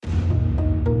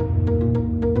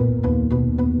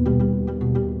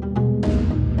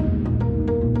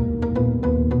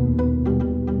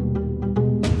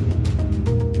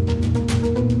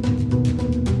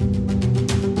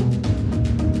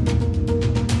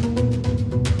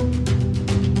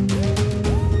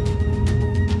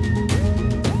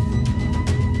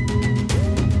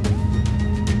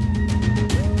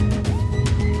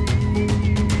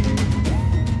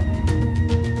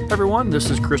everyone.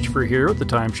 This is Christopher here with the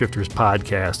Time Shifters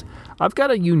Podcast. I've got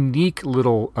a unique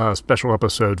little special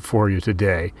episode for you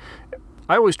today.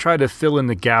 I always try to fill in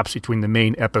the gaps between the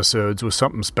main episodes with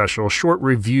something special, a short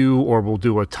review, or we'll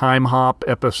do a time hop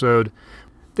episode.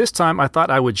 This time I thought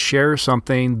I would share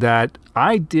something that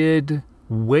I did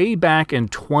way back in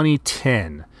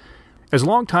 2010. As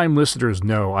longtime listeners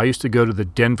know, I used to go to the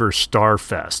Denver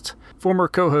Starfest. Former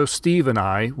co-host Steve and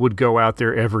I would go out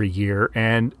there every year,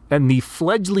 and in the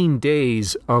fledgling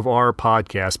days of our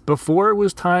podcast, before it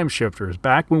was Time Shifters,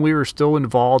 back when we were still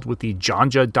involved with the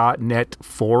Janja.net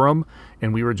forum,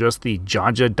 and we were just the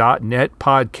Janja.net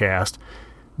podcast,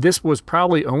 this was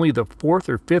probably only the 4th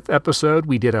or 5th episode.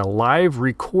 We did a live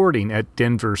recording at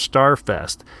Denver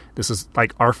Starfest. This is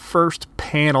like our first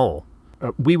panel.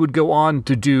 We would go on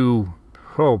to do,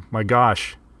 oh my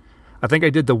gosh, I think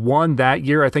I did the one that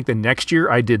year. I think the next year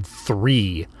I did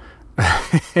 3.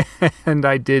 And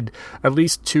I did at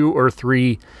least 2 or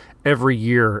 3 every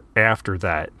year after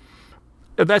that.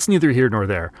 That's neither here nor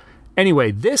there.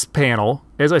 Anyway, this panel,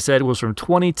 as I said, was from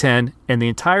 2010, and the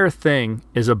entire thing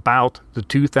is about the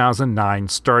 2009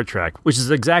 Star Trek, which is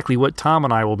exactly what Tom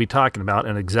and I will be talking about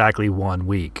in exactly 1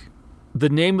 week. The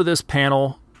name of this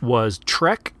panel was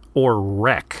Trek or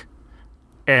Wreck.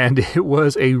 And it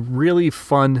was a really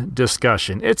fun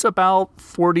discussion. It's about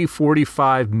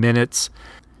 40-45 minutes,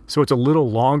 so it's a little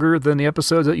longer than the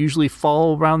episodes that usually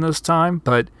fall around this time.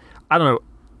 But I don't know.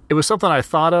 It was something I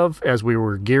thought of as we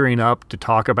were gearing up to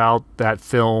talk about that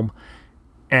film.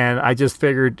 And I just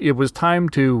figured it was time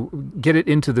to get it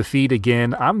into the feed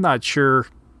again. I'm not sure.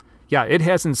 Yeah, it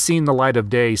hasn't seen the light of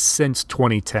day since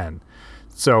 2010.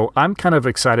 So I'm kind of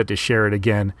excited to share it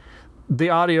again. The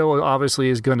audio obviously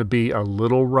is going to be a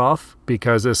little rough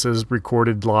because this is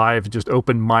recorded live, just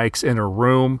open mics in a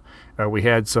room. We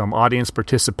had some audience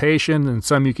participation, and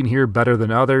some you can hear better than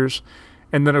others.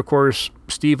 And then, of course,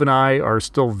 Steve and I are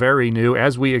still very new.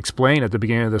 As we explained at the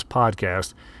beginning of this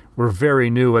podcast, we're very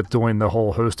new at doing the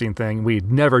whole hosting thing.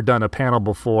 We'd never done a panel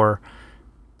before.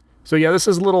 So yeah, this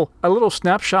is a little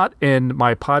snapshot in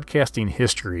my podcasting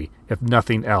history, if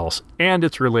nothing else. And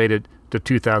it's related to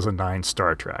 2009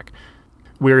 Star Trek.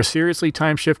 We are seriously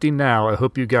time-shifting now. I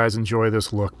hope you guys enjoy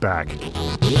this look back.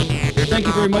 Thank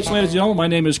you very much, ladies and gentlemen. My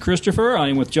name is Christopher. I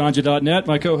am with Janja.net.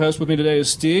 My co-host with me today is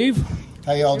Steve.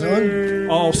 How y'all doing?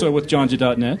 Also with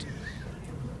Janja.net.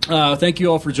 Thank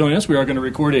you all for joining us. We are going to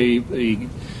record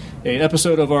an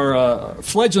episode of our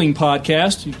fledgling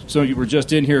podcast. So you were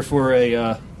just in here for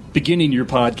a beginning your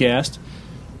podcast.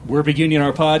 We're beginning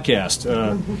our podcast.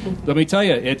 Let me tell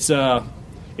you,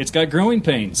 it's got growing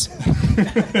pains,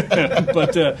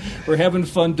 but we're having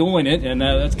fun doing it, and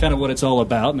that's kind of what it's all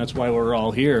about, and that's why we're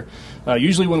all here.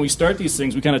 Usually when we start these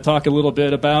things, we kind of talk a little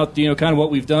bit about, kind of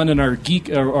what we've done in our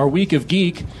week of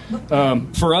geek.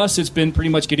 For us, it's been pretty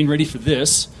much getting ready for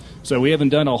this, so we haven't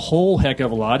done a whole heck of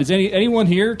a lot. Has anyone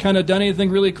here kind of done anything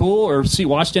really cool or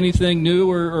watched anything new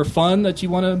or fun that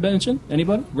you want to mention?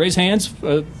 Anybody? Raise hands.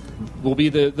 Will be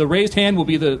the raised hand will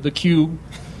be the cue.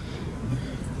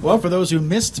 Well, for those who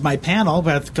missed my panel,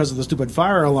 but because of the stupid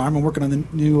fire alarm, I'm working on the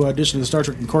new edition of the Star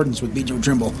Trek Concordance with B. Joe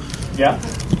Trimble. Yeah,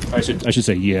 I should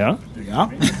say yeah.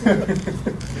 Yeah.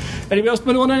 Anybody else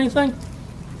been doing anything?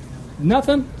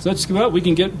 Nothing. So let's go out. We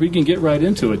can get right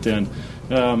into it then.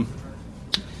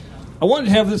 I wanted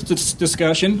to have this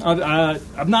discussion.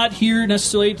 I'm not here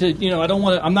necessarily to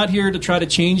I'm not here to try to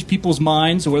change people's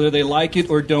minds whether they like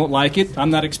it or don't like it. I'm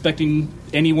not expecting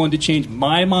anyone to change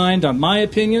my mind on my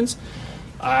opinions.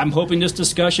 I'm hoping this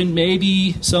discussion,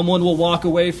 maybe someone will walk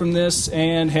away from this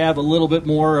and have a little bit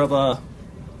more of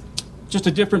just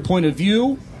a different point of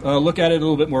view, look at it a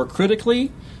little bit more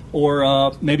critically,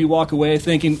 or maybe walk away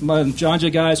thinking, my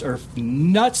Janja guys are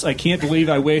nuts. I can't believe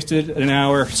I wasted an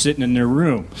hour sitting in their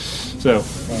room. So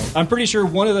I'm pretty sure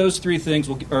one of those 3 things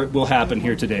will happen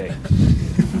here today.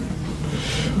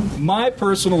 My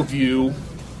personal view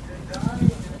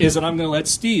is that I'm going to let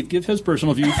Steve give his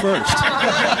personal view first.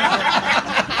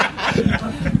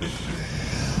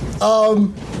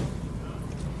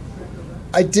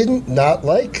 I didn't not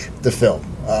like the film.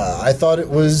 I thought it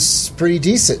was pretty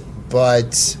decent,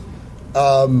 but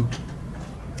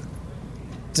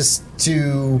just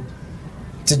to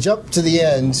jump to the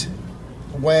end,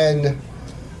 when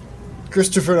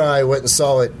Christopher and I went and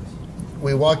saw it,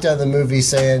 we walked out of the movie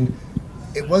saying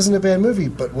it wasn't a bad movie,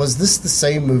 but was this the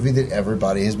same movie that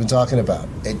everybody has been talking about?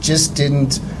 It just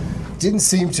didn't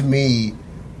seem to me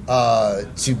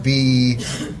to be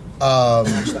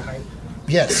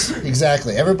Yes,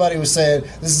 exactly. Everybody was saying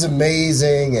this is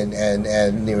amazing,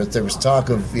 and there was talk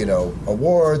of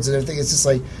awards and everything. It's just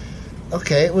like,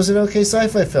 okay, it was an okay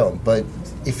sci-fi film, but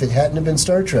if it hadn't have been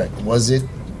Star Trek? Was it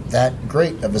that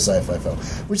great of a sci-fi film?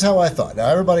 Which is how I thought. Now,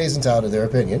 everybody is entitled to their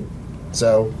opinion.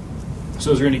 So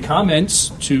is there any comments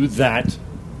to that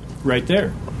right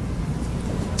there?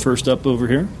 First up over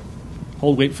here.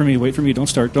 Wait for me. Don't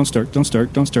start. I'm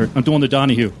doing the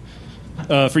Donahue.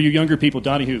 For you younger people,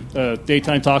 Donahue,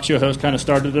 daytime talk show host, kind of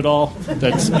started it all.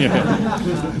 That's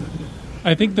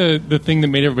I think the thing that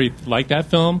made everybody like that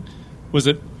film was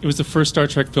that it was the first Star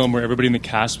Trek film where everybody in the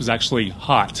cast was actually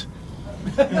hot.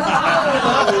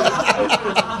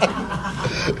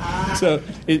 So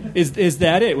is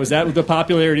that it? Was that the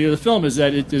popularity of the film? Is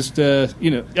that it just,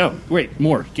 oh, wait,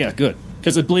 more. Yeah, good.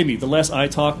 Because believe me, the less I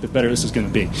talk, the better this is going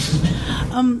to be.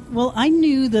 Well, I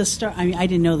knew I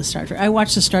didn't know the Star Trek. I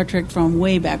watched the Star Trek from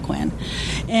way back when.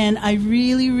 And I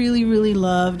really, really, really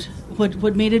loved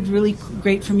what made it really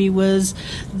great for me was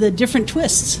the different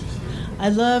twists. I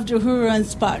loved Uhura and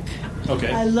Spock.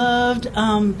 Okay. I loved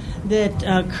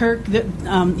that Kirk,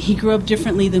 he grew up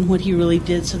differently than what he really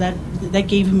did, so that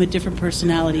gave him a different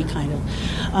personality, kind of.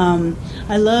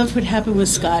 I loved what happened with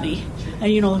Scotty.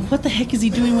 And, what the heck is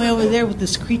he doing way over there with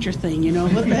this creature thing,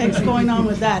 What the heck's going on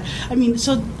with that? I mean,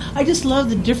 so I just love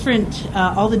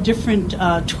all the different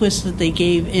twists that they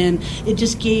gave, and it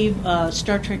just gave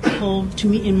Star Trek to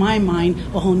me, in my mind,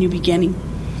 a whole new beginning.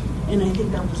 And I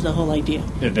think that was the whole idea.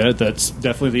 Yeah, that's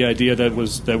definitely the idea that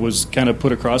was kind of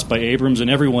put across by Abrams and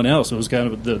everyone else. It was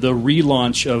kind of the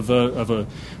relaunch of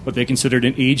what they considered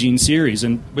an aging series.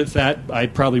 And with that, I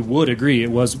probably would agree.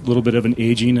 It was a little bit of an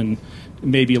aging and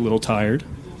maybe a little tired.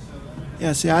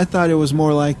 Yeah, see, I thought it was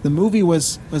more like the movie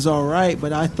was all right,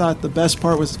 but I thought the best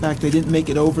part was the fact they didn't make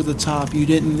it over the top.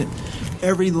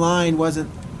 Every line wasn't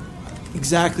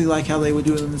exactly like how they would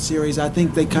do it in the series. I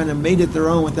think they kind of made it their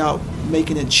own without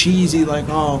making it cheesy, like,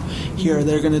 oh, here,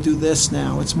 they're going to do this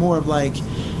now. It's more of like,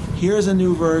 here's a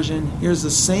new version, here's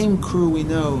the same crew we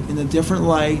know in a different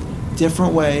light,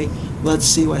 different way, let's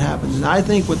see what happens. And I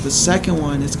think with the second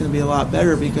one, it's going to be a lot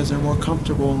better because they're more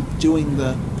comfortable doing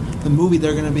the movie.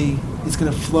 It's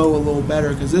going to flow a little better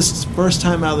because this is first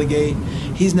time out of the gate.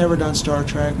 He's never done Star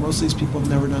Trek. Most of these people have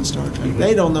never done Star Trek.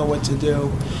 They don't know what to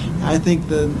do. I think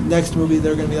the next movie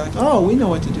they're going to be like, oh, we know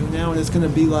what to do now, and it's going to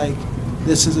be like,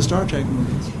 this is a Star Trek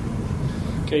movie.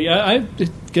 Okay, I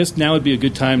guess now would be a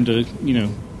good time to,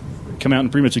 come out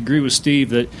and pretty much agree with Steve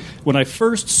that when I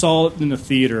first saw it in the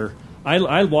theater,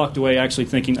 I walked away actually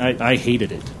thinking I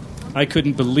hated it. I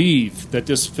couldn't believe that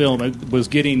this film was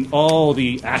getting all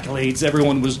the accolades.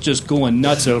 Everyone was just going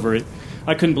nuts over it.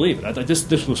 I couldn't believe it. I thought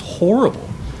this was horrible.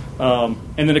 And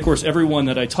then, of course, everyone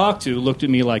that I talked to looked at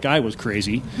me like I was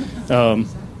crazy. And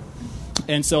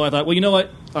so I thought, well, you know what?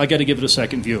 I got to give it a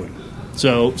second viewing.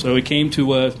 So it came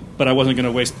to, but I wasn't going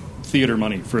to waste theater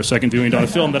money for a second viewing on a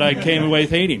film that I came away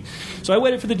hating. So I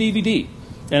waited for the DVD.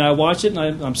 And I watched it,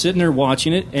 and I'm sitting there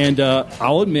watching it, and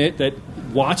I'll admit that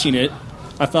watching it,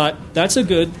 I thought, that's a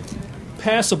good,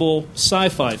 passable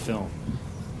sci-fi film.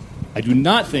 I do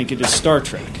not think it is Star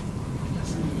Trek.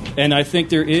 And I think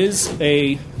there is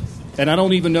and I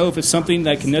don't even know if it's something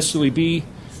that can necessarily be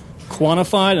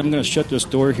quantified. I'm going to shut this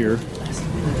door here.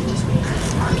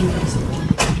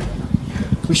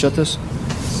 Can we shut this?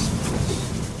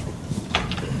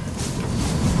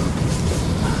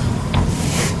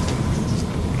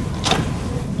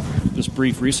 This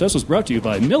brief recess was brought to you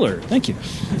by Miller. Thank you.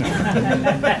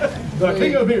 The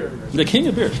king of beer. The king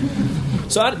of beer.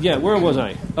 So, where was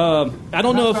I? I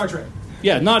don't know if... Star Trek.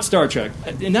 Yeah, not Star Trek.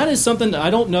 And that is something that I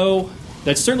don't know.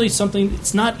 That's certainly something...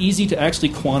 It's not easy to actually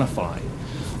quantify.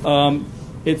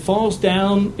 It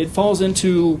falls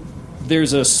into...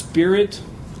 There's a spirit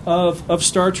of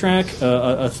Star Trek,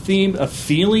 a theme, a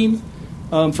feeling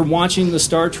from watching the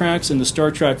Star Treks and the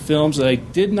Star Trek films that I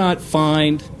did not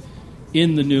find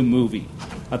in the new movie.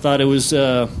 I thought it was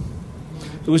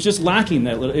just lacking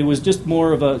that little. It was just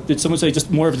more of a. Did someone say just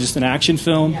more of just an action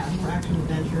film? Yeah, more action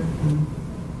adventure.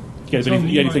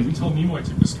 Until Nimoy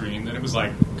took the screen, then it was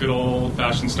like good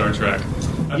old-fashioned Star Trek.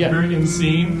 At the very end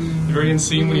scene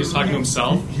when he was talking to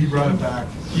himself. He brought it back.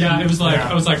 Yeah, it was like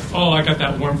I was like, oh, I got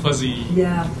that warm fuzzy.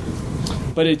 Yeah.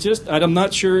 But it just. I'm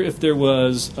not sure if there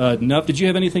was enough. Did you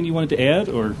have anything you wanted to add,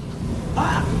 or?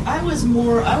 I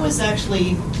was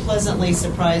actually pleasantly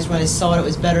surprised when I saw it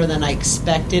was better than I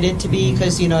expected it to be,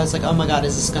 because, it's like, oh my God,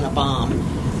 is this going to bomb?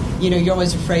 You're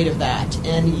always afraid of that.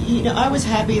 And, I was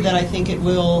happy that I think it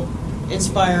will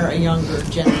inspire a younger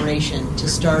generation to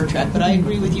Star Trek. But I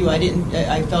agree with you.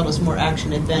 I felt it was more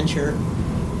action adventure.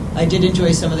 I did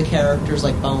enjoy some of the characters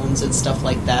like Bones and stuff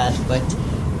like that. But,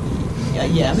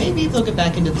 yeah, maybe they'll get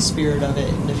back into the spirit of it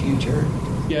in the future.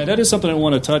 Yeah, that is something I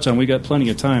want to touch on. We got plenty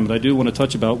of time, but I do want to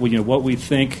touch about what we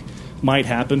think might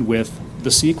happen with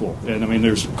the sequel. And I mean,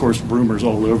 there's of course rumors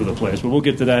all over the place, but we'll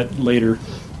get to that later.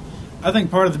 I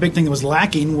think part of the big thing that was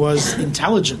lacking was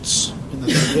intelligence.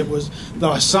 It was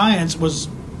the science was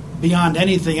beyond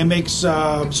anything. It makes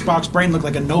Spock's brain look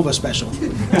like a Nova special.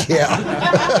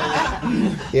 Yeah.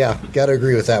 Yeah, got to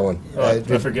agree with that one. I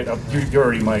forget. You're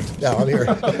already mic'd. No, I'm here.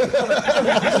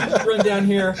 Run down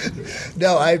here.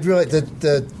 No, I really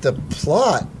the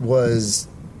plot was.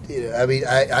 I mean,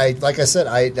 I like I said,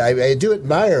 I do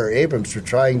admire Abrams for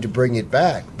trying to bring it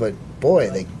back, but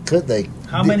boy,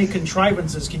 How many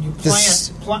contrivances can you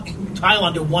pile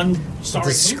onto one sorry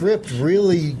The script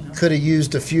really could have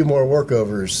used a few more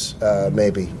workovers,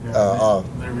 maybe.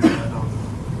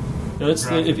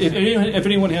 If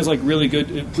anyone has like really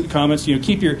good comments,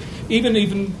 keep your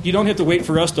even you don't have to wait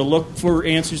for us to look for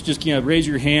answers. Just raise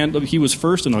your hand. He was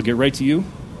first, and I'll get right to you.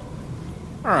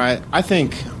 All right. I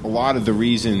think a lot of the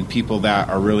reason people that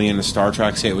are really into Star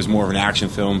Trek say it was more of an action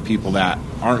film, people that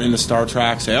aren't into Star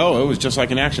Trek say, oh, it was just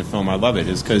like an action film, I love it,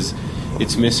 is because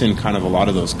it's missing kind of a lot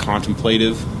of those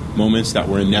contemplative moments that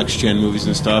were in next-gen movies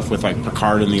and stuff with, like,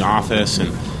 Picard in the office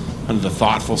and kind of the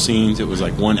thoughtful scenes. It was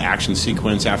like one action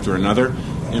sequence after another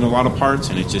in a lot of parts,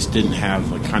 and it just didn't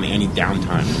have, like, kind of any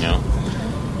downtime,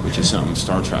 which is something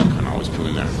Star Trek kind of always put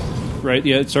in there. Right,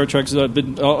 yeah, Star Trek's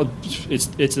been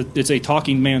it's a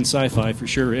talking man sci-fi for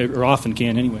sure, or often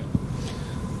can anyway.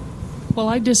 Well,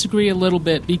 I disagree a little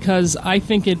bit because I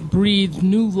think it breathed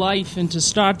new life into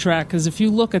Star Trek. Because if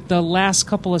you look at the last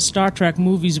couple of Star Trek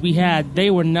movies we had, they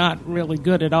were not really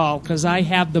good at all. Because I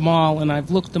have them all and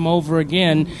I've looked them over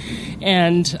again,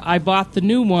 and I bought the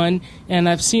new one and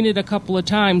I've seen it a couple of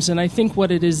times. And I think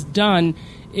what it has done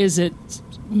is it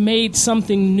made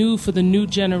something new for the new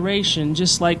generation,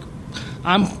 just like.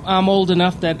 I'm old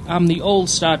enough that I'm the old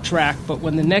Star Trek, but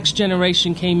when the next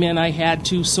generation came in, I had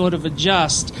to sort of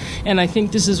adjust. And I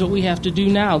think this is what we have to do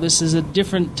now. This is a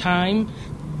different time,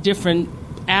 different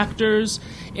actors,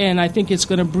 and I think it's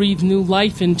going to breathe new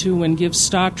life into and give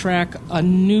Star Trek a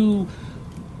new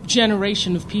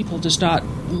generation of people to start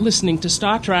listening to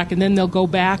Star Trek, and then they'll go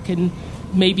back and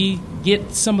maybe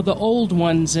get some of the old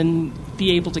ones and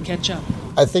be able to catch up.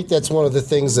 I think that's one of the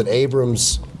things that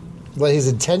Abrams... what his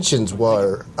intentions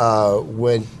were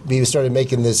when he started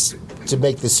making this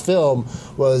film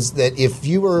was that if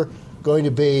you were going to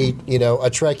be a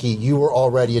Trekkie, you were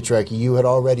already a Trekkie. You had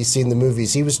already seen the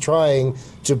movies. He was trying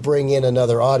to bring in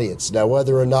another audience. Now,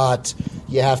 whether or not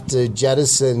you have to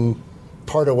jettison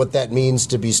part of what that means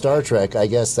to be Star Trek, I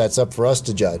guess that's up for us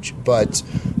to judge. But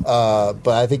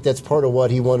I think that's part of what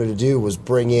he wanted to do was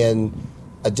bring in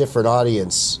a different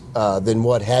audience than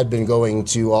what had been going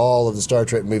to all of the Star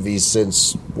Trek movies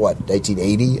since,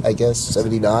 1980, I guess,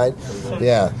 79?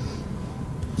 Yeah.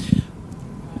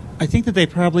 I think that they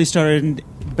probably started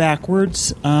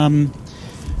backwards. The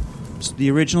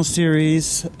original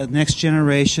series, Next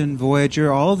Generation,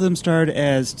 Voyager, all of them started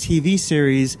as TV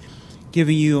series,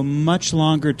 giving you a much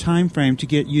longer time frame to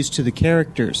get used to the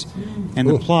characters and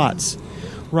the plots.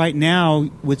 Right now,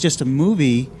 with just a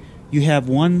movie... you have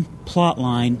one plot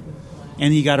line,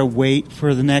 and you got to wait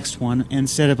for the next one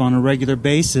instead of on a regular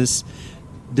basis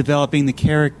developing the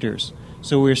characters.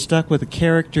 So we're stuck with a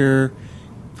character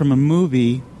from a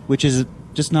movie, which is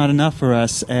just not enough for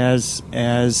us as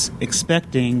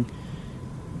expecting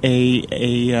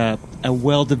a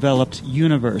well-developed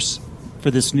universe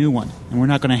for this new one, and we're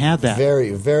not going to have that.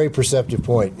 Very, very perceptive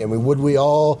point. I mean, would we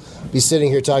all be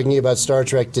sitting here talking about Star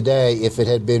Trek today if it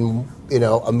had been,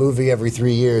 a movie every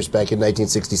 3 years back in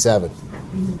 1967?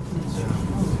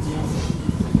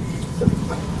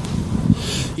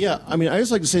 Yeah, I mean, I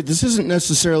just like to say this isn't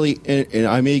necessarily, and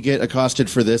I may get accosted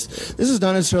for this, this is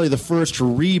not necessarily the first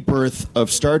rebirth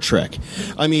of Star Trek.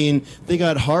 I mean, they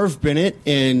got Harv Bennett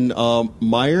and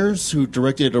Myers, who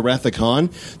directed Wrath of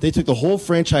Khan. They took the whole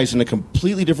franchise in a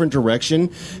completely different direction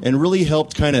and really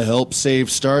helped save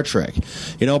Star Trek.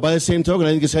 By the same token, I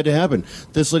think this had to happen.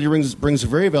 This lady brings a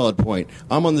very valid point.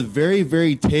 I'm on the very,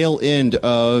 very tail end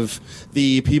of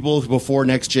the people before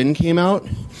Next Gen came out,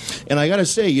 and I got to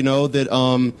say,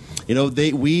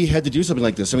 we had to do something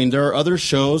like this. I mean, there are other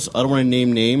shows. I don't want to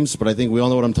name names, but I think we all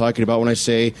know what I'm talking about when I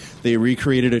say they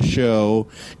recreated a show.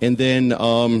 And then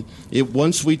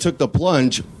once we took the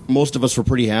plunge, most of us were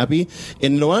pretty happy.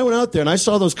 And when I went out there and I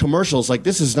saw those commercials, like,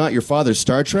 this is not your father's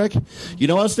Star Trek,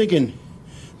 I was thinking,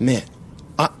 man,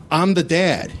 I'm the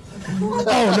dad.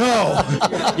 Oh,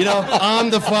 no. I'm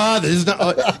the father. This is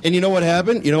not, and you know what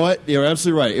happened? You know what? You're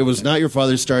absolutely right. It was not your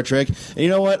father's Star Trek. And you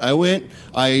know what?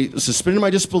 I suspended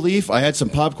my disbelief. I had some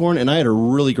popcorn, and I had a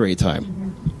really great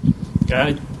time.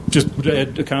 I just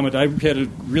had a comment. I had a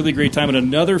really great time at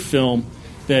another film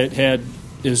that had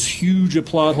as huge a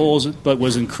plot holes, but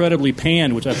was incredibly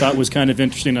panned, which I thought was kind of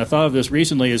interesting. I thought of this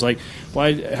recently, is like,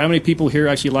 how many people here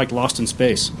actually like Lost in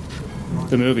Space,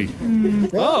 the movie?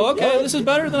 Oh, okay, this is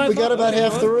better than I thought. We got about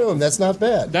half the room. That's not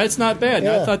bad. That's not bad.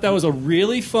 Yeah. I thought that was a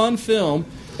really fun film.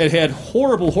 It had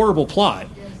horrible, horrible plot,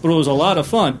 but it was a lot of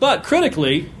fun. But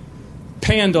critically,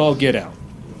 panned all get out.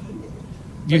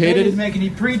 You hated They it? didn't make any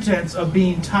pretense of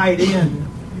being tied in,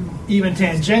 even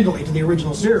tangentially, to the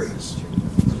original series.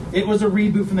 It was a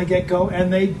reboot from the get-go,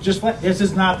 and they just went, this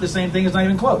is not the same thing, it's not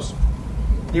even close.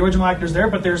 The original actor's there,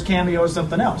 but there's cameos,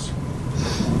 something else.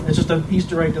 It's just an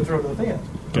Easter egg to throw to the fans.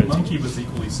 The monkey was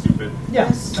equally stupid.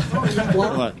 Yes.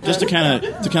 Just to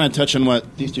kind of touch on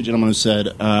what these two gentlemen have said,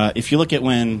 if you look at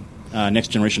when Next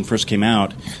Generation first came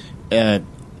out,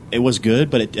 it was good,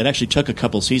 but it actually took a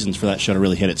couple seasons for that show to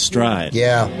really hit its stride.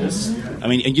 Yeah. I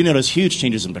mean, and you notice huge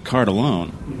changes in Picard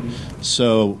alone.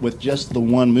 So with just the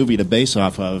one movie to base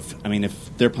off of, I mean,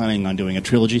 if they're planning on doing a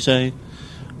trilogy, say,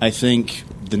 I think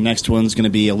the next one's going to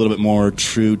be a little bit more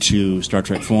true to Star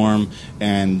Trek form,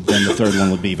 and then the third one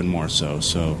would be even more so.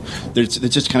 So it's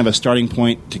just kind of a starting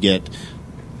point to get,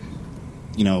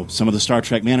 some of the Star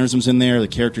Trek mannerisms in there, the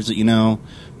characters that you know,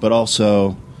 but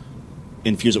also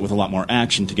infuse it with a lot more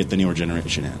action to get the newer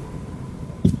generation in.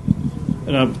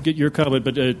 And I'll get your comment,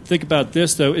 but think about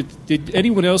this, though. Did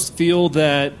anyone else feel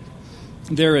that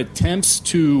their attempts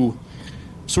to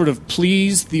sort of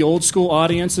please the old school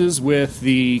audiences with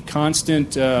the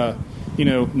constant,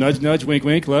 nudge, nudge, wink,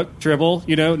 wink, look, Tribble,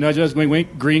 nudge, nudge, wink,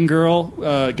 wink, green girl,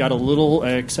 got a little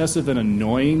excessive and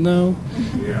annoying, though?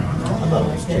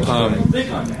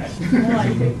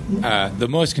 The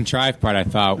most contrived part, I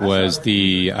thought, was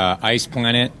the ice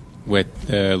planet with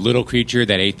the little creature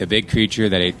that ate the big creature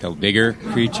that ate the bigger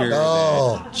creature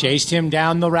that chased him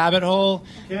down the rabbit hole.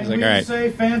 Can we all right.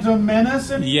 Say Phantom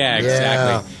Menace? Yeah,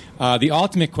 exactly. The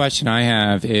ultimate question I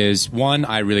have is, one,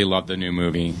 I really loved the new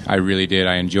movie. I really did.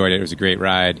 I enjoyed it. It was a great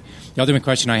ride. The ultimate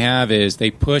question I have is,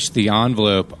 they pushed the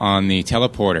envelope on the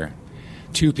teleporter.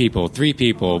 2 people, 3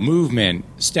 people, movement,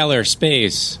 stellar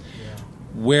space.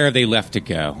 Where have they left to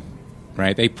go?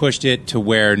 Right? They pushed it to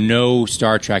where no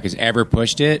Star Trek has ever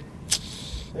pushed it.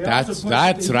 That's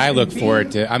what I look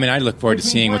forward to. I mean, I look forward to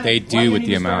seeing what they do with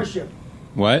the amount.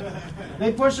 What?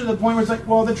 They pushed it to the point where it's like,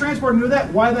 well, the transporter knew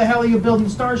that. Why the hell are you building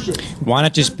starships? Why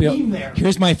not just build?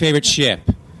 Here's my favorite ship: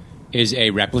 is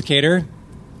a replicator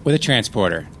with a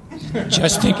transporter.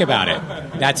 Just think about it.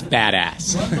 That's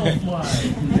badass.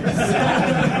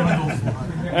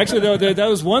 Actually, though, that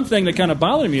was one thing that kind of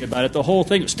bothered me about it. The whole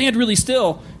thing, stand really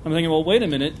still. I'm thinking, well, wait a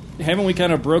minute. Haven't we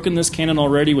kind of broken this canon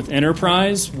already with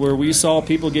Enterprise, where we saw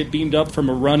people get beamed up from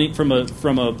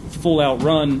a full-out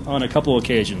run on a couple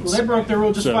occasions? Well, they broke their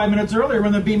rule just 5 minutes earlier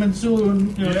when they're beaming Sulu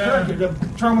and Kirk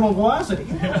at terminal velocity.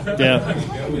 Yeah.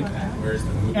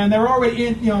 And they're already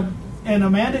in, and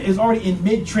Amanda is already in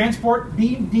mid-transport,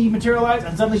 beam dematerialized,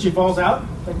 and suddenly she falls out.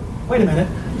 Like, wait a minute.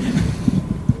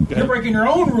 You're breaking your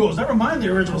own rules. Never mind the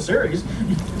original series.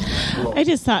 I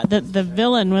just thought that the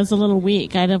villain was a little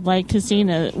weak. I'd have liked to seen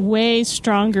a way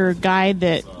stronger guy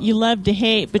that you loved to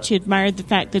hate, but you admired the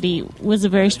fact that he was a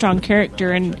very strong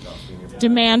character and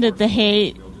demanded the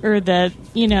hate or the,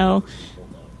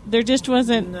 there just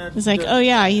wasn't. It's like, oh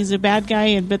yeah, he's a bad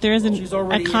guy, but there isn't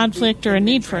a conflict or a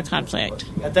need for a conflict.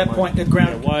 At that point, the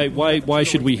ground. Why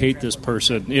should we hate this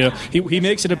person? He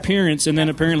makes an appearance and then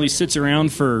apparently sits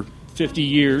around for 50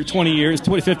 years, 20 years,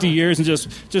 50 years, and just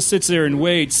sits there and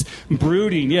waits,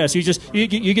 brooding. Yes, you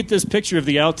get this picture of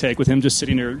the outtake with him just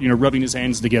sitting there, rubbing his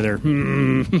hands together.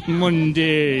 One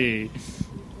day.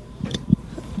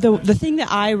 The thing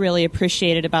that I really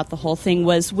appreciated about the whole thing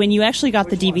was when you actually got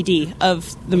the DVD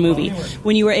of the movie,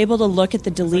 when you were able to look at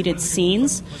the deleted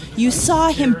scenes, you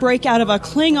saw him break out of a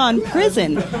Klingon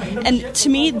prison. And to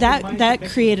me, that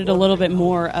created a little bit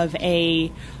more of a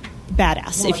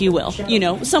badass, if you will.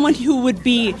 Someone who would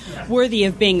be worthy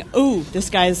of being, oh, this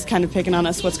guy's kind of picking on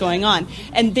us, what's going on?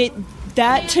 And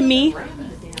that to me,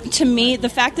 the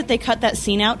fact that they cut that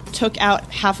scene out took out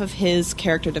half of his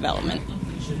character development.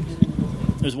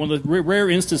 There's one of the rare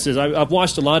instances. I've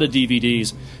watched a lot of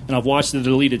DVDs, and I've watched the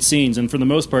deleted scenes, and for the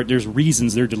most part, there's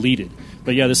reasons they're deleted.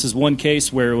 But yeah, this is one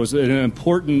case where it was an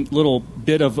important little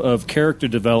bit of character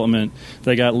development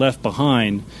that got left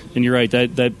behind. And you're right,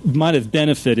 that might have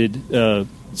benefited,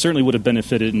 certainly would have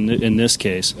benefited in this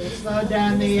case. Slow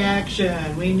down the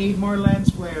action. We need more lens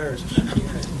flares.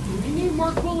 We need more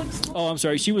cool explosions. Oh, I'm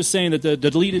sorry. She was saying that the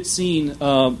deleted scene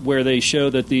where they show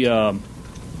that the...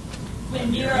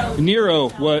 Nero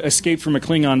escaped from a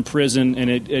Klingon prison, and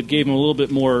it gave him a little bit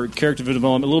more character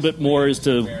development, a little bit more as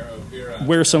to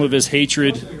where some of his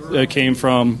hatred came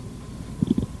from.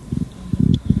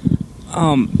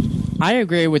 I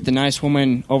agree with the nice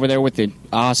woman over there with the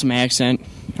awesome accent.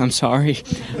 I'm sorry.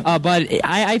 But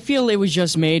I feel it was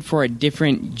just made for a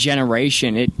different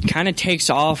generation. It kind of takes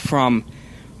off from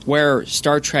where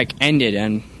Star Trek ended,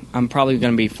 and I'm probably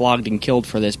going to be flogged and killed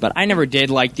for this, but I never did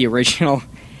like the original.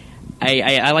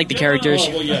 I like the characters.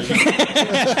 Well, yeah. Wait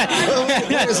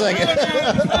a second.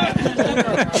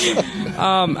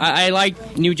 I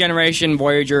like New Generation,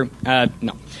 Voyager.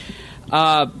 No.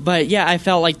 But yeah, I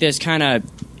felt like this kind of...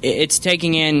 It's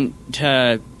taking in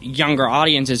to younger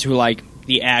audiences who like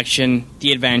the action,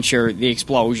 the adventure, the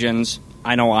explosions.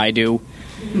 I know I do.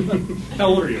 How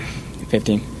old are you?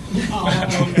 15.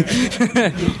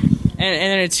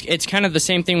 And it's kind of the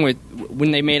same thing with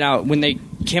when they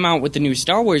came out with the new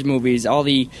Star Wars movies. All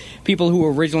the people who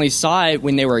originally saw it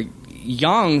when they were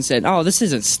young said, "Oh, this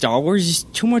isn't Star Wars. There's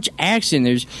too much action.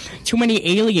 There's too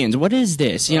many aliens. What is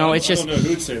this?" You know, it's just. I don't know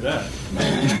who'd say that.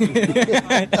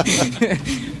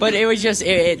 But it was just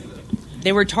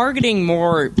they were targeting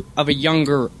more of a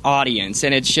younger audience,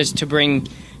 and it's just to bring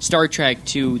Star Trek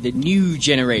to the new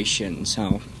generation.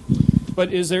 So.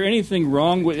 But is there anything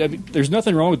wrong with... I mean, there's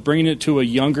nothing wrong with bringing it to a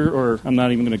younger... Or I'm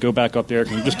not even going to go back up there.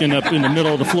 I'm just getting up in the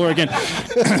middle of the floor again.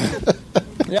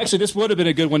 Actually, this would have been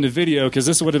a good one to video, because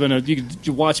this would have been you could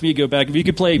watch me go back. If you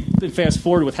could play fast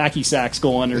forward with hacky sacks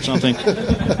going or something.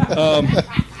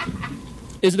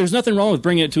 There's nothing wrong with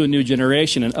bringing it to a new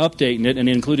generation and updating it and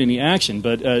including the action.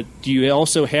 But do you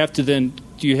also have to then...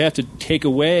 Do you have to take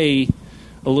away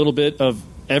a little bit of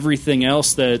everything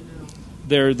else that...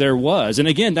 There was, and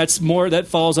again, that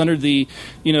falls under the,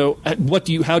 how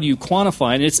do you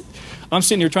quantify it? And I'm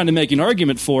sitting here trying to make an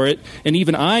argument for it, and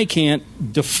even I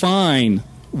can't define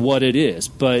what it is.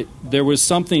 But there was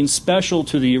something special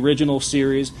to the original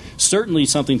series, certainly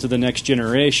something to the Next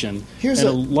Generation, and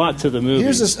a lot to the movie.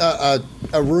 Here's a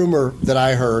rumor that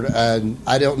I heard, and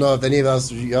I don't know if any of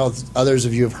others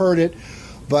of you have heard it,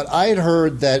 but I had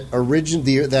heard that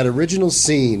that original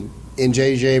scene in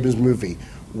J.J. Abrams' movie,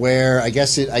 where I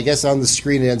guess on the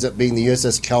screen it ends up being the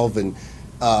USS Kelvin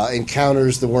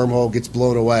encounters the wormhole, gets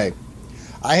blown away.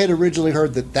 I had originally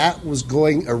heard that was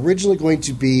originally going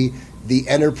to be the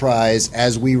Enterprise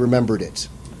as we remembered it.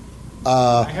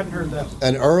 I hadn't heard that.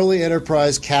 An early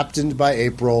Enterprise captained by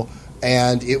April,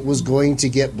 and it was going to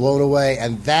get blown away,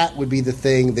 and that would be the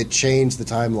thing that changed the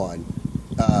timeline.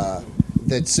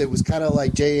 It was kind of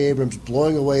like J. Abrams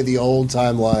blowing away the old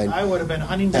timeline. I would have been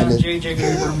hunting down J.J.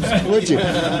 Abrams. Would you?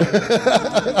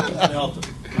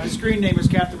 My screen name is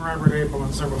Captain Robert April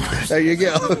in several ways. There you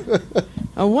go.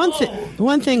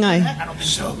 One thing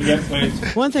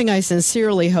I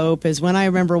sincerely hope is when I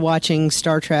remember watching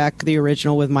Star Trek, the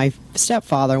original, with my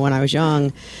stepfather when I was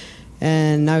young,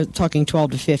 and I was talking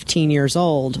 12 to 15 years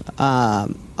old,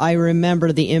 I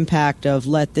remember the impact of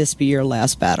 "Let this be your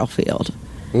last battlefield."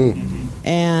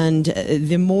 And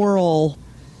the moral,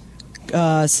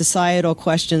 societal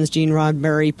questions Gene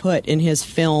Roddenberry put in his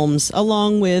films,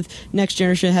 along with Next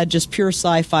Generation, had just pure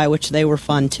sci-fi, which they were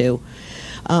fun too.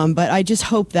 But I just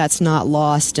hope that's not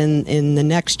lost in the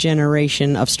next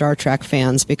generation of Star Trek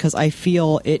fans, because I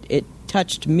feel it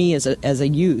touched me as a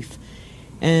youth.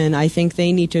 And I think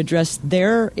they need to address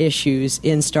their issues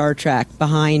in Star Trek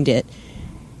behind it.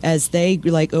 As they,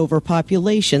 like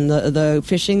overpopulation, the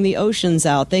fishing the oceans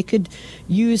out. They could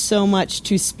use so much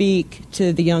to speak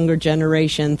to the younger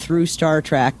generation through Star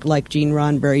Trek, like Gene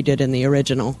Roddenberry did in the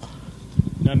original.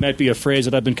 That might be a phrase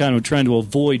that I've been kind of trying to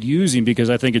avoid using,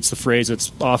 because I think it's the phrase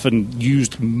that's often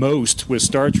used most with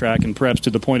Star Trek, and perhaps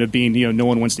to the point of being, no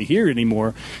one wants to hear it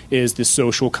anymore, is the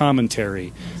social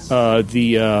commentary. There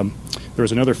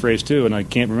was another phrase too, and I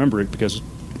can't remember it because...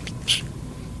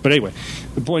 But anyway,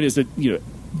 the point is that,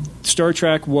 Star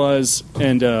Trek was,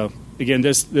 and again,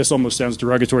 this almost sounds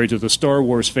derogatory to the Star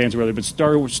Wars fans, rather, but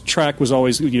Star Trek was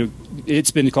always,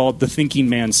 it's been called the thinking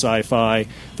man sci-fi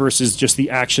versus just the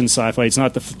action sci-fi. It's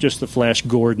not just the Flash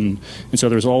Gordon, and so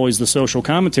there's always the social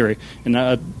commentary,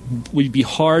 and we'd be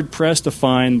hard pressed to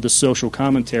find the social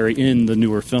commentary in the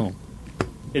newer film.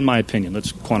 In my opinion,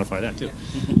 let's quantify that too.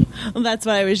 Well, that's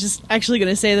what I was just actually going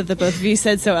to say, that the both of you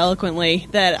said so eloquently,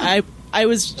 that I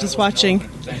was just watching.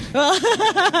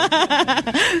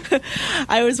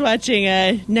 I was watching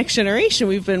Next Generation.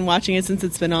 We've been watching it since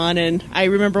it's been on, and I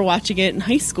remember watching it in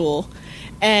high school.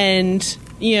 And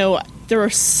there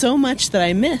was so much that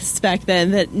I missed back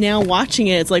then that now watching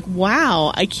it, it's like,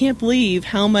 wow, I can't believe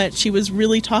how much she was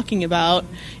really talking about,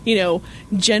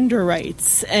 gender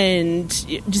rights and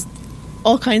just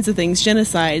all kinds of things,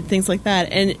 genocide, things like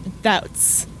that, and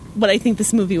that's what I think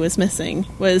this movie was missing,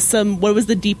 was what was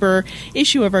the deeper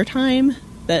issue of our time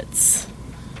that's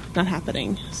not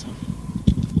happening. So.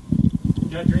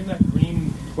 Yeah, during that green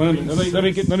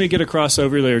Let me get across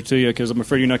over there to you because I'm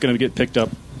afraid you're not going to get picked up.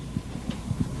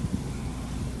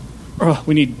 Oh,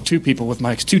 we need 2 people with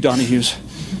mics, 2 Donahues.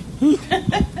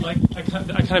 Like I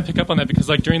kind of pick up on that because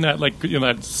like during that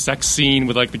that sex scene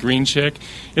with like the green chick,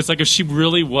 it's like if she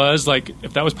really was like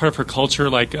if that was part of her culture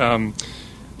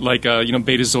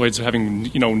Betazoids having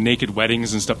naked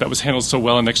weddings and stuff that was handled so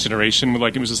well in Next Generation,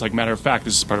 like it was just like matter of fact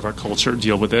this is part of our culture,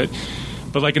 deal with it.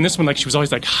 But like in this one, like she was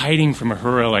always like hiding from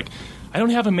Uhura, like I don't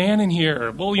have a man in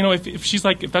here. Well, if she's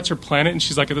like if that's her planet and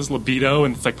she's like this libido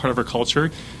and it's like part of her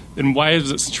culture, then why is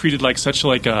it treated like such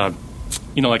like a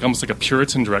like almost like a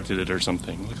Puritan directed it or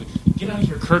something? Like, get out of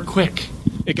here, Kirk, quick!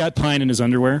 It got Pine in his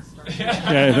underwear.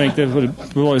 Yeah, I think that's what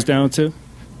it boils down to.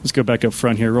 Let's go back up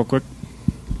front here real quick.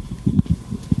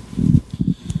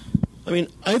 I mean,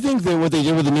 I think that what they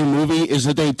did with the new movie is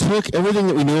that they took everything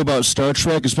that we know about Star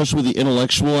Trek, especially with the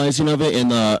intellectualizing of it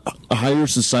and a higher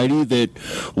society that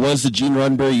was the Gene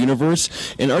Roddenberry universe,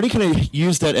 and already kind of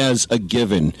used that as a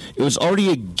given. It was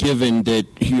already a given that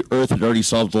Earth had already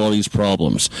solved all these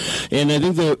problems. And I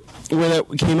think that where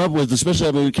that came up with,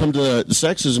 especially when we come to the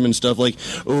sexism and stuff, like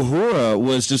Uhura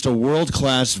was just a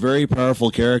world-class, very powerful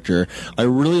character. I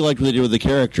really liked what they did with the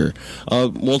character.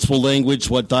 Multiple language,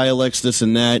 what dialects, this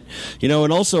and that.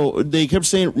 And also they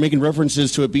kept making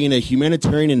references to it being a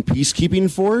humanitarian and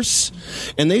peacekeeping force,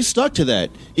 and they stuck to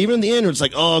that. Even in the end, it's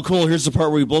like, oh, cool, here's the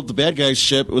part where we blow up the bad guy's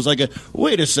ship. It was like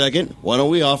wait a second, why don't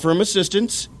we offer him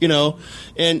assistance?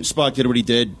 And Spock did what he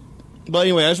did. But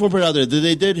anyway, I just want to put it out there that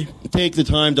they did take the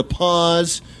time to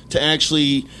pause to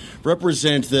actually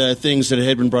represent the things that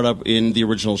had been brought up in the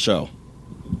original show,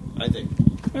 I think.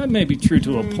 That may be true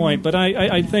to a point, but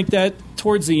I think that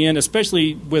towards the end,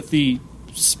 especially with the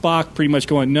Spock pretty much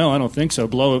going, no, I don't think so.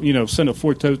 Blow up, send a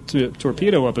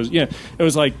torpedo up. It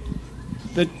was like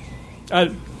that.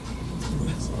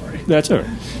 That's all right.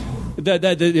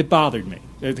 That it bothered me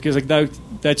because like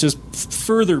that just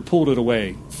further pulled it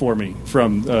away for me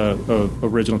from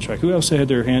original Trek. Who else had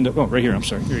their hand up? Oh, right here. I'm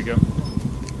sorry. Here you go.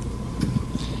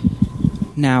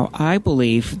 Now, I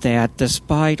believe that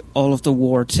despite all of the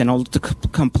warts and all of the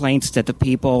complaints that the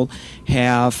people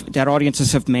that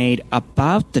audiences have made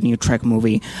about the new Trek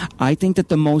movie, I think that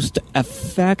the most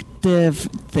effective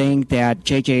thing that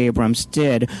J.J. Abrams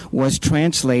did was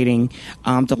translating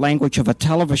the language of a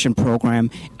television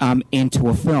program into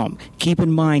a film. Keep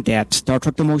in mind that Star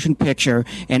Trek the Motion Picture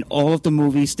and all of the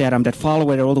movies that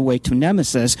follow it all the way to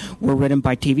Nemesis were written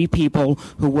by TV people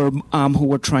who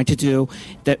were trying to do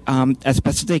that as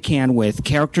best as they can with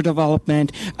character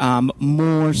development,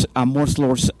 more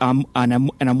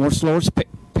slow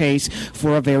pace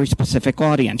for a very specific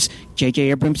audience.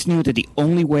 J.J. Abrams knew that the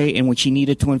only way in which he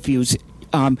needed to infuse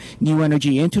new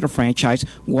energy into the franchise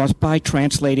was by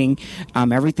translating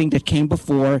everything that came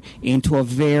before into a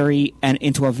very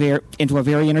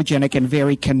energetic and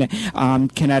very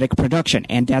kinetic production,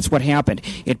 and that's what happened.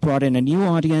 It brought in a new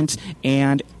audience,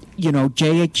 and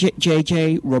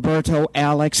JJ, Roberto,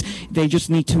 Alex, they just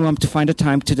need to find a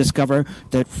time to discover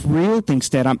the real things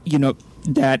that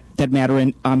that matter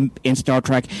in Star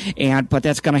Trek, but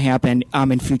that's going to happen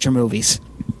in future movies.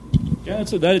 Yeah,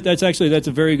 that's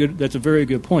a very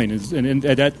good point, and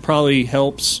that probably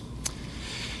helps.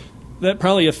 That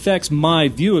probably affects my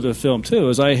view of the film too,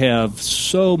 as I have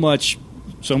so much.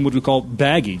 Some would call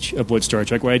baggage of what Star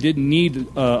Trek, where I didn't need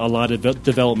a lot of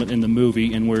development in the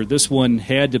movie, and where this one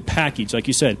had to package, like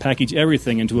you said, package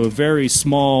everything into a very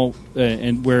small,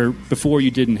 and where before you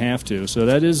didn't have to. So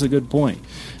that is a good point.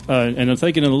 And I'm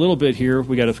thinking in a little bit here,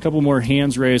 we got a couple more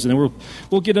hands raised, and then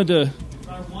we'll get into.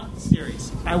 I want the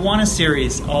series. I want a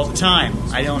series all the time.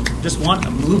 I don't just want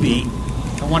a movie.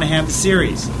 I want to have the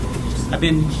series. I've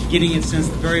been getting it since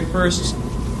the very first,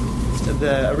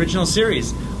 the original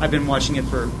series. I've been watching it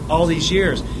for all these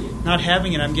years. Not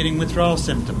having it, I'm getting withdrawal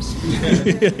symptoms.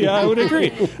 Yeah, I would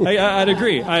agree. I'd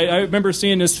agree. I remember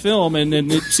seeing this film and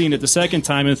then seeing it the second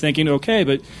time and thinking, okay,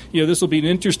 but this will be an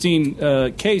interesting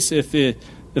case if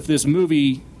this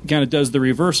movie kind of does the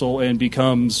reversal and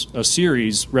becomes a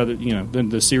series rather than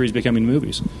the series becoming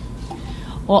movies.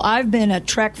 Well, I've been a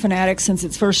Trek fanatic since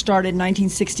it first started in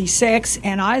 1966,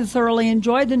 and I thoroughly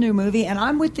enjoyed the new movie, and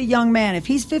I'm with the young man. If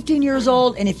he's 15 years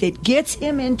old, and if it gets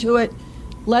him into it,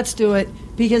 let's do it,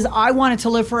 because I want it to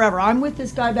live forever. I'm with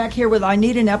this guy back here with I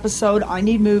need an episode, I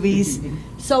need movies.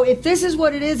 So if this is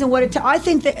what it is and what I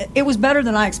think that it was better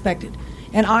than I expected.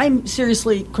 And I'm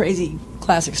seriously crazy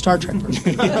classic Star Trek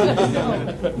person.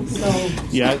 I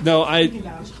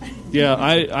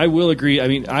will agree. I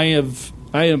mean,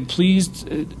 I am pleased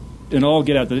and all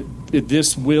get out that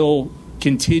this will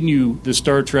continue the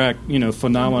Star Trek,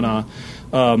 phenomena.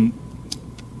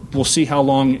 we'll see how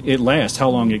long it lasts, how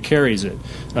long it carries it.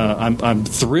 I'm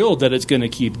thrilled that it's going to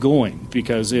keep going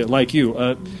because, like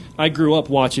you, I grew up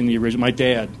watching the original. My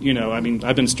dad,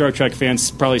 I've been a Star Trek fan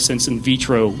probably since In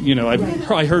Vitro. I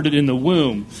probably heard it in the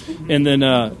womb, and then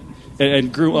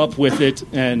and grew up with it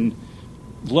and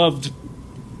loved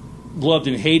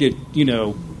and hated,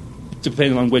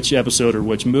 depending on which episode or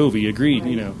which movie. Agreed,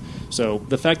 So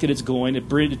the fact that it's going,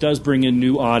 it does bring in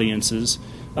new audiences.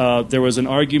 There was an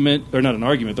argument, or not an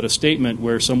argument, but a statement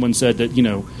where someone said that,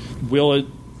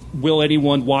 will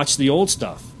anyone watch the old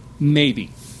stuff?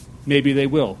 Maybe they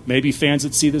will. Maybe fans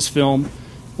that see this film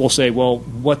will say, well,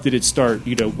 what did it start?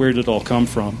 Where did it all come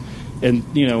from? And,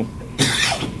 you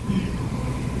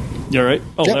all right?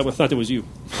 Oh, yep. I thought that was you.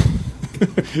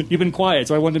 You've been quiet,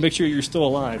 so I wanted to make sure you're still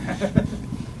alive.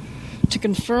 To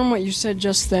confirm what you said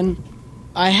just then,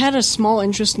 I had a small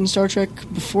interest in Star Trek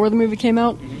before the movie came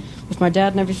out, with my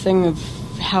dad and everything, of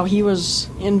how he was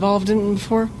involved in it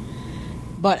before.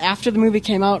 But after the movie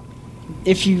came out,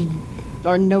 if you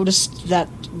are noticed that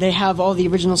they have all the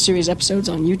original series episodes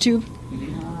on YouTube,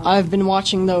 I've been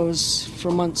watching those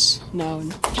for months now.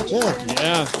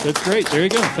 Yeah, that's great. There you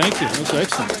go. Thank you. That's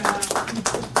excellent.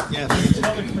 Yeah.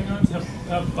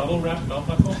 Bubble wrap belt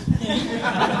buckle.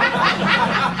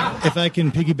 If I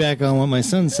can piggyback on what my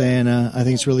son's saying, I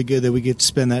think it's really good that we get to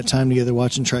spend that time together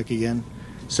watching Trek again.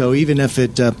 So even if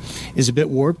it is a bit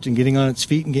warped and getting on its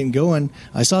feet and getting going,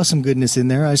 I saw some goodness in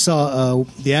there. I saw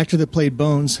the actor that played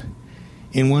Bones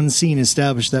in one scene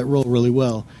establish that role really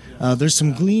well. There's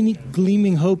some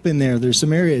gleaming hope in there. There's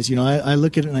some areas, I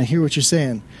look at it and I hear what you're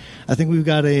saying. I think we've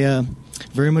got a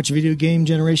very much video game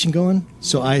generation going.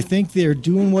 So I think they're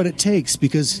doing what it takes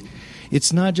because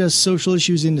it's not just social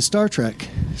issues into Star Trek.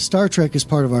 Star Trek is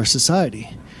part of our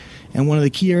society. And one of the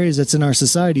key areas that's in our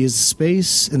society is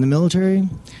space and the military,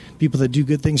 people that do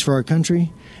good things for our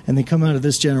country, and they come out of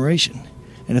this generation.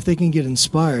 And if they can get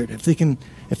inspired, if they can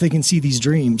see these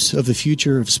dreams of the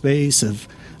future of space, of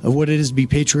what it is to be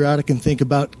patriotic and think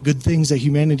about good things that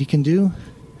humanity can do,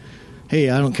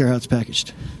 hey, I don't care how it's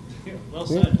packaged. Well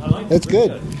said. I like That's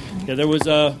good. Yeah, there was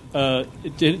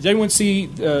did anyone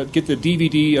get the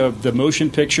DVD of the motion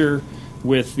picture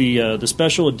with the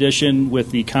special edition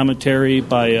with the commentary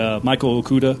by Michael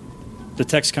Okuda, the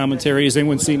text commentary? Has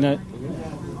anyone seen that?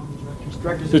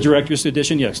 The director's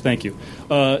edition, yes, thank you.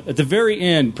 At the very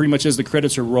end, pretty much as the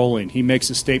credits are rolling, he makes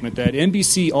a statement that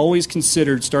NBC always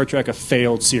considered Star Trek a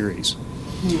failed series.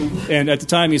 And at the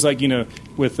time, he's like,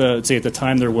 with, say at the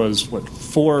time there was,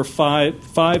 4 or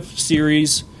 5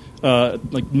 series,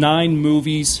 9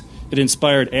 movies. It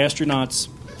inspired astronauts,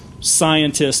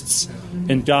 scientists,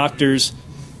 and doctors.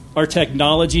 Our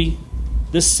technology,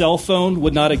 this cell phone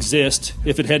would not exist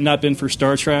if it had not been for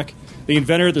Star Trek. The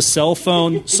inventor of the cell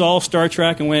phone saw Star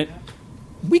Trek and went,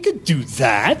 we could do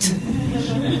that.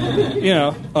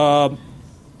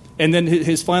 And then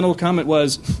his final comment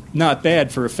was, not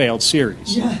bad for a failed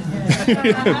series.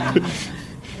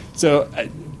 So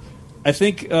I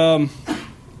think, do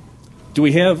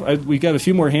we have, we got a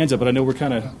few more hands up, but I know we're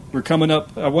coming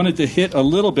up. I wanted to hit a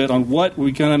little bit on what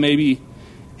we kind of maybe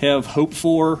have hope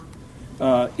for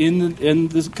in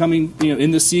this coming,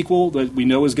 in the sequel that we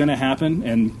know is going to happen,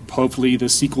 and hopefully the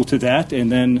sequel to that,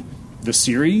 and then the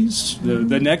series,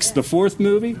 the fourth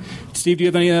movie. Steve, do you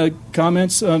have any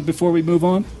comments before we move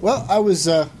on? Well, I was,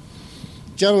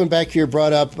 gentleman back here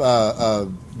brought up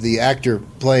the actor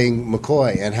playing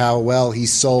McCoy and how well he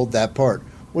sold that part.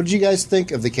 What did you guys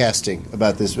think of the casting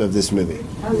of this movie?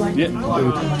 I liked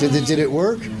it. Did it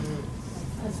work?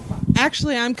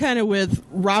 Actually, I'm kind of with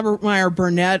Robert Meyer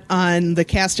Burnett on the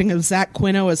casting of Zach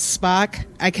Quino as Spock.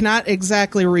 I cannot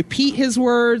exactly repeat his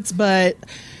words, but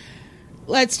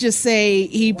let's just say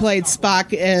he played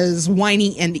Spock as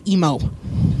whiny and emo.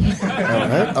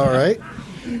 All right.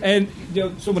 And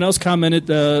someone else commented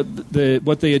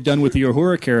what they had done with the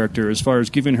Uhura character, as far as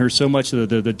giving her so much of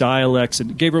the dialects,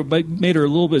 and made her a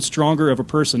little bit stronger of a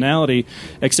personality.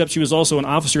 Except she was also an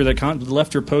officer that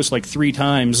left her post like 3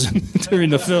 times during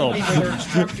the film.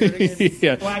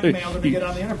 Yeah, blackmailed her to get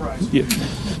on the Enterprise. Yeah.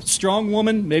 Strong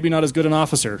woman, maybe not as good an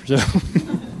officer. So.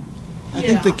 I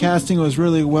think the casting was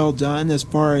really well done as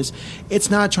far as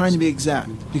it's not trying to be exact.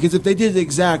 Because if they did it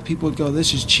exact, people would go,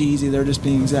 this is cheesy, they're just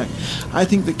being exact. I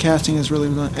think the casting is really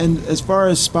well done. And as far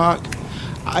as Spock,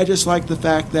 I just like the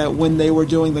fact that when they were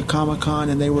doing the Comic-Con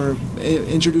and they were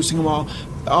introducing them all,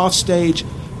 off stage,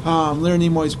 Leonard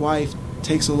Nimoy's wife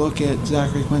takes a look at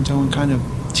Zachary Quinto and kind of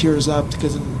tears up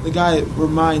because the guy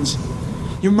reminds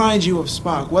you of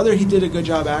Spock. Whether he did a good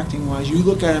job acting-wise, you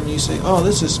look at him and you say, oh,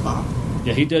 this is Spock.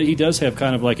 Yeah, he does have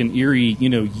kind of like an eerie,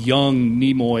 young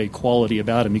Nimoy quality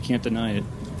about him. You can't deny it.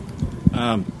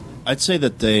 I'd say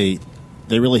that they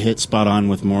really hit spot on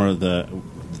with more of the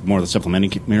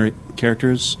supplementary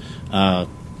characters. I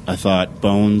thought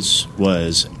Bones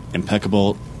was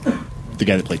impeccable. The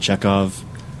guy that played Chekhov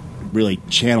really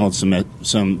channeled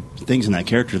some things in that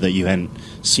character that you hadn't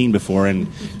seen before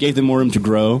and gave them more room to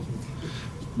grow.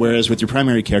 Whereas with your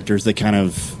primary characters, they kind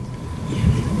of...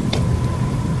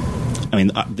 I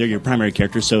mean, they're your primary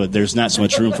characters, so there's not so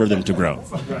much room for them to grow,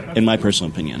 in my personal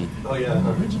opinion. Oh, yeah.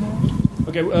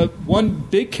 Okay, one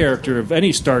big character of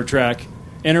any Star Trek,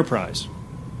 Enterprise.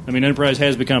 I mean, Enterprise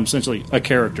has become essentially a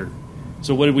character.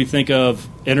 So what did we think of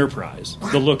Enterprise,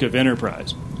 the look of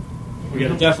Enterprise? We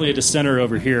got definitely a dissenter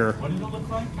over here. What did it look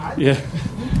like? Yeah.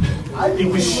 It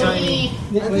was shiny.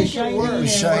 It was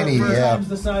shiny, yeah. Times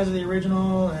the size of the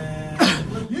original.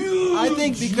 I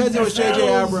think because it was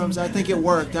J.J. Abrams, I think it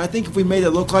worked. I think if we made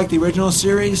it look like the original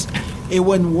series, it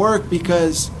wouldn't work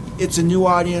because it's a new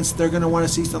audience. They're going to want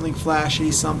to see something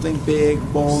flashy, something big,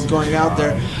 bold going out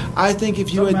there. I think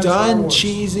if you had done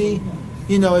cheesy,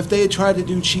 if they had tried to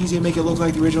do cheesy and make it look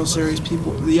like the original series,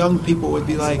 the young people would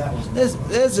be like,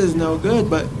 this is no good.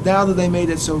 But now that they made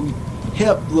it so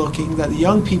hip looking that the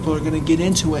young people are going to get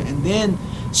into it and then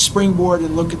springboard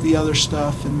and look at the other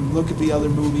stuff and look at the other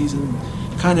movies and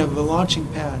kind of a launching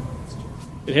pad.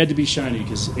 It had to be shiny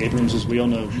because Abrams, as we all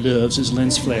know, loves his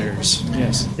lens flares.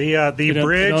 Yes, the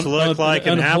bridge looked like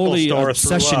an Apple Store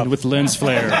obsession with lens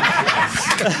flare.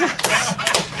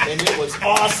 And it was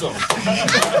awesome.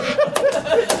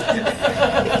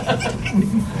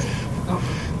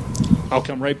 I'll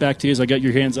come right back to you as I got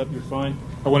your hands up. You're fine.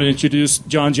 I want to introduce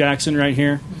John Jackson right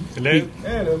here. Hello.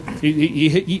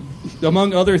 He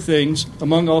among other things,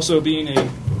 among also being a...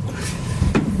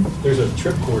 There's a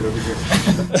tripcord over here.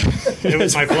 It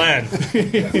was my plan.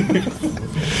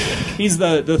 He's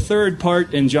the third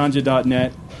part in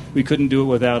Janja.net. We couldn't do it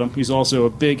without him. He's also a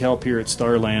big help here at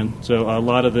Starland. So a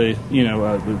lot of the,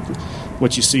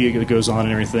 what you see that goes on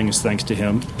and everything is thanks to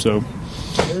him. So,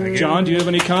 John, do you have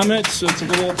any comments? It's a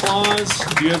little applause.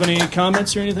 Do you have any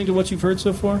comments or anything to what you've heard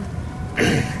so far?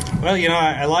 Well,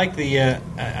 I like the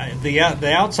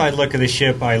outside look of the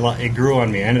ship. It grew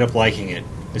on me. I ended up liking it,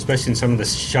 especially in some of the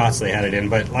shots they had it in.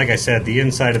 But like I said, the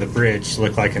inside of the bridge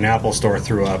looked like an Apple Store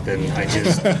threw up, and I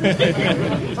just... I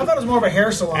thought it was more of a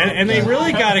hair salon. And they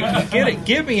really got to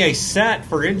give me a set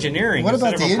for engineering. What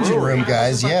about the engine room,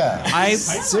 guys? Yeah.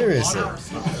 Seriously.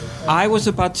 I was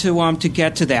about to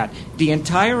get to that. The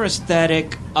entire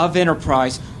aesthetic of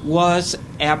Enterprise was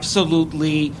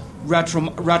absolutely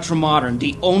retro modern.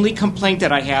 The only complaint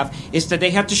that I have is that they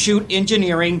had to shoot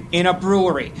engineering in a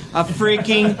brewery, a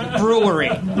freaking brewery.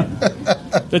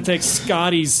 That takes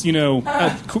Scotty's,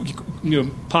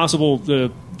 possible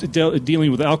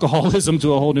dealing with alcoholism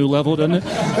to a whole new level, doesn't it?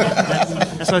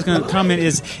 That's what I was going to comment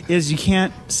is you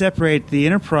can't separate the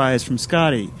Enterprise from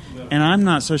Scotty. And I'm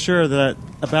not so sure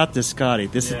about this Scotty.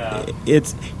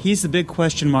 He's the big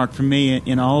question mark for me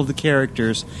in all of the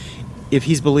characters, if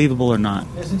he's believable or not.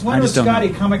 Since when was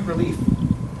Scotty comic relief?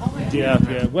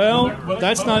 Yeah. Well,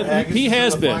 that's not. He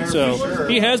has been. So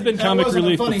he has been comic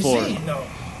relief before. Dude,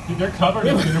 they're covered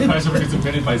if Enterprise ever gets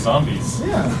invaded by zombies.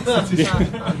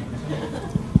 Yeah.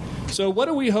 So what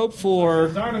do we hope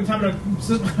for?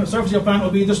 Surface planet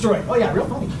will be destroyed. Oh yeah, real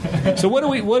funny. So what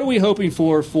are we hoping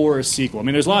for a sequel? I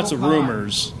mean, there's lots of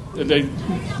rumors.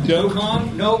 No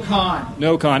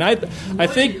con. I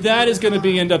think that is going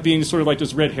to end up being sort of like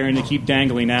this red herring to keep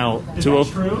dangling out. Is that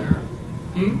true?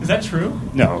 Is that true?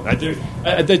 No,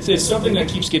 it's something that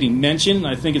keeps getting mentioned.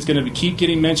 I think it's going to keep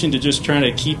getting mentioned to just trying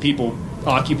to keep people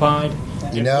occupied.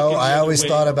 I always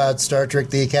thought about Star Trek: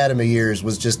 The Academy Years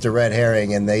was just a red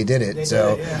herring, and they did it.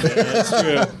 That's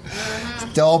true.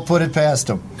 Don't put it past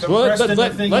them.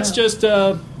 Let's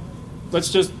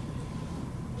just.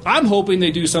 I'm hoping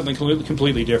they do something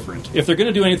completely different. If they're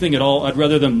going to do anything at all, I'd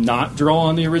rather them not draw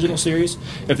on the original series.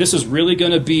 If this is really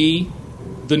going to be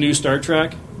the new Star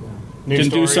Trek, do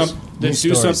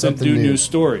new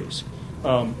stories.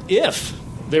 If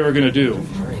they were going to do...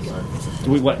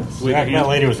 That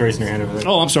lady was raising her hand over there.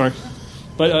 Oh, I'm sorry.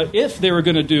 But if they were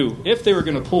going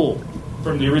to pull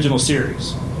from the original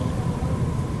series,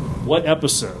 what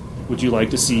episode would you like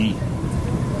to see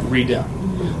redone?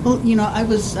 Well, I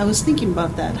was thinking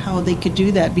about that, how they could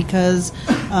do that, because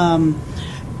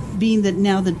being that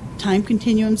now the time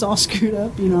continuum's all screwed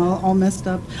up, all messed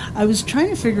up, I was trying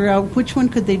to figure out which one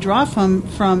could they draw from,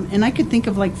 and I could think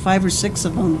of like 5 or 6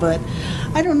 of them, but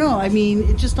I don't know. I mean,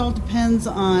 it just all depends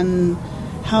on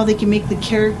how they can make the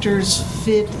characters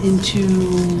fit into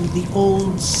the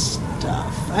old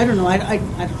stuff. I don't know. I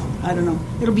don't know.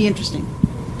 It'll be interesting.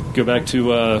 Go back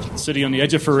to City on the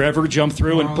Edge of Forever, jump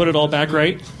through and put it all back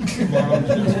right.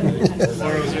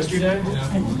 Tomorrow was yesterday.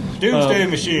 Doomsday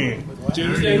Machine.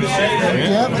 Doomsday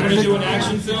Machine. We're going to do an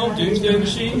action film, Doomsday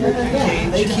Machine.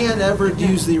 They can't ever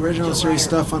use the original series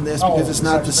stuff on this because it's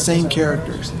not the same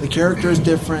characters. The character is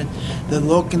different. The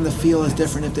look and the feel is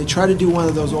different. If they try to do one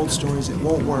of those old stories, it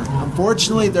won't work.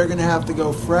 Unfortunately, they're going to have to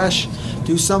go fresh,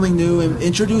 do something new, and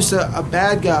introduce a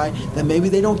bad guy that maybe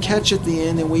they don't catch at the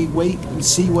end, and we wait and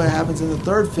see what happens in the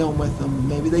third film with them.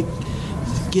 Maybe they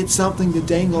get something to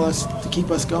dangle us to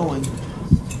keep us going.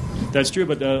 That's true,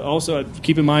 but also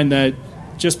keep in mind that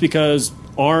just because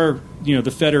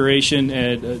the Federation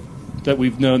and that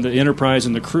we've known, the Enterprise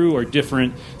and the crew are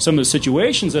different, some of the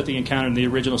situations that they encountered in the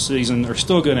original season are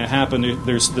still going to happen.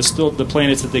 There's still the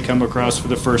planets that they come across for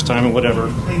the first time and whatever.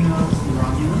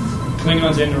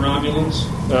 Klingons and the Romulans,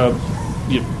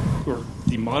 or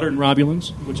the modern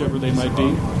Romulans, whichever they might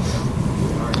be.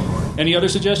 Any other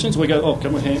suggestions?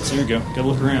 Come with hands. Here we go. Got to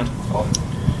look around.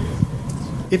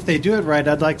 If they do it right,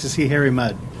 I'd like to see Harry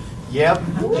Mudd. Yep.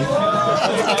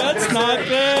 That's not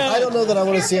bad. I don't know that I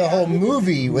want to see a whole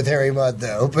movie with Harry Mudd,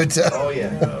 though. But oh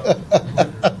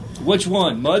yeah. Which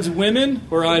one? Mudd's women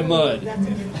or I Mudd?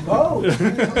 Oh,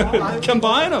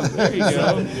 combine them. There you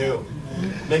go.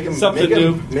 Something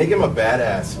new. Make him a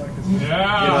badass.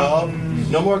 Yeah. You know,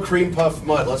 no more cream puff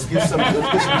Mudd. Let's get some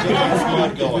big-ass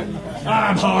Mudd going.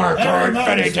 I'm hardcore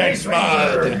Fetty takes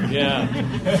Mudd.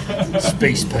 Yeah.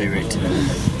 Space pirate.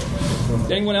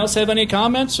 Anyone else have any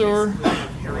comments or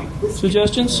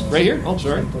suggestions? Right here. Oh,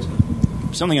 sorry.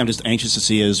 Something I'm just anxious to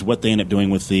see is what they end up doing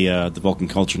with the Vulcan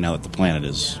culture now that the planet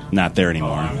is not there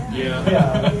anymore.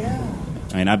 Yeah.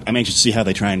 I mean, I'm anxious to see how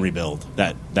they try and rebuild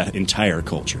that entire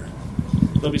culture.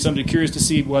 There'll be something curious to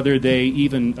see whether they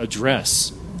even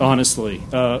address, honestly,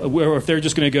 or if they're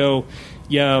just going to go,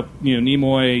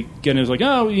 Nimoy again is like,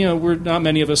 we're not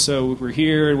many of us, so we're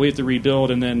here and we have to rebuild,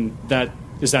 and then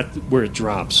is that where it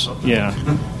drops? Yeah.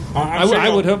 I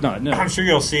would hope not. No. I'm sure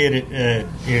you'll see it in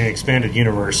expanded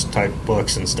universe type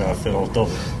books and stuff. They'll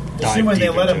dive Assuming they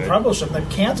let them it. publish them, they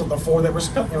canceled before they were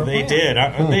spent. They did.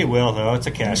 They will, though. It's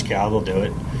a cash cow. They'll do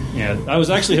it. Yeah, I was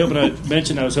actually hoping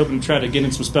I was hoping to try to get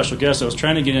in some special guests. I was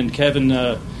trying to get in Kevin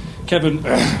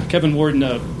Warden,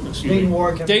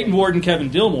 Dayton Warden, Kevin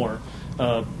Dillmore,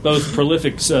 both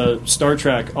prolific Star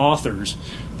Trek authors,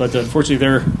 but unfortunately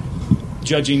they're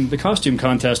judging the costume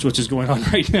contest, which is going on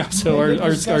right now. So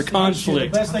our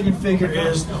conflict. The best they can figure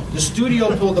is the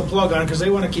studio pulled the plug on it because they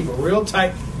want to keep a real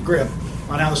tight grip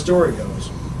on how the story goes.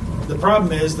 The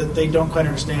problem is that they don't quite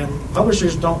understand.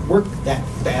 Publishers don't work that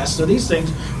fast, so these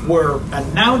things were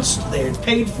announced, they had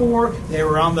paid for, they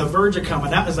were on the verge of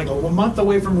coming out. It's like a month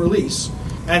away from release,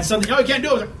 and suddenly, you can't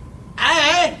do it.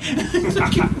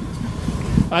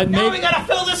 Now we got to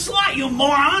fill this slot, you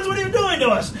morons! What are you doing to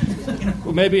us?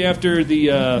 Well, maybe after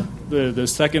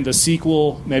the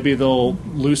sequel, maybe they'll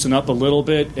loosen up a little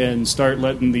bit and start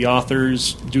letting the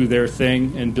authors do their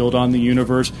thing and build on the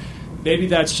universe. Maybe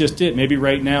that's just it. Maybe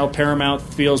right now Paramount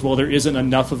feels, well, there isn't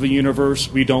enough of a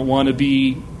universe. We don't want to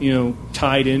be,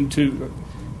 tied into.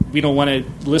 We don't want to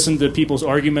listen to people's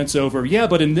arguments over. Yeah,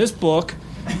 but in this book,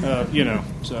 So, Yeah.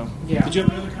 Did you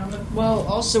have another comment? Well,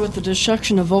 also with the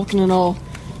destruction of Vulcan and all,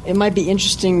 it might be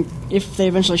interesting if they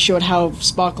eventually showed how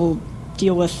Spock will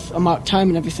deal with Amok Time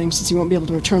and everything, since he won't be able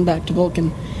to return back to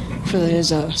Vulcan for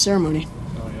his ceremony.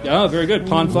 Yeah, very good.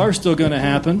 Ponfar's still going to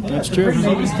happen. That's true.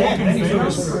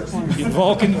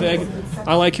 Vulcan Vega.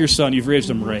 I like your son. You've raised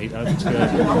him right. That's good.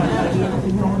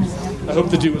 I hope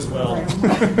to do as well.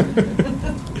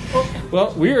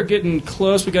 Well, we are getting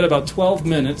close. We got about 12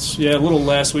 minutes. Yeah, a little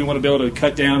less. We want to be able to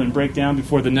cut down and break down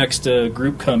before the next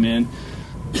group come in.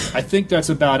 I think that's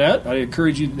about it. I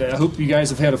encourage you. I hope you guys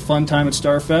have had a fun time at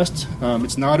Starfest.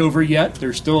 It's not over yet.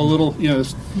 There's still a little,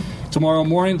 tomorrow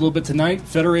morning, a little bit tonight.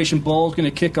 Federation Bowl is going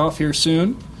to kick off here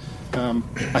soon.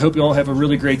 I hope you all have a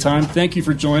really great time. Thank you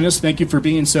for joining us. Thank you for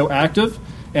being so active,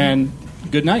 and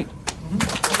good night.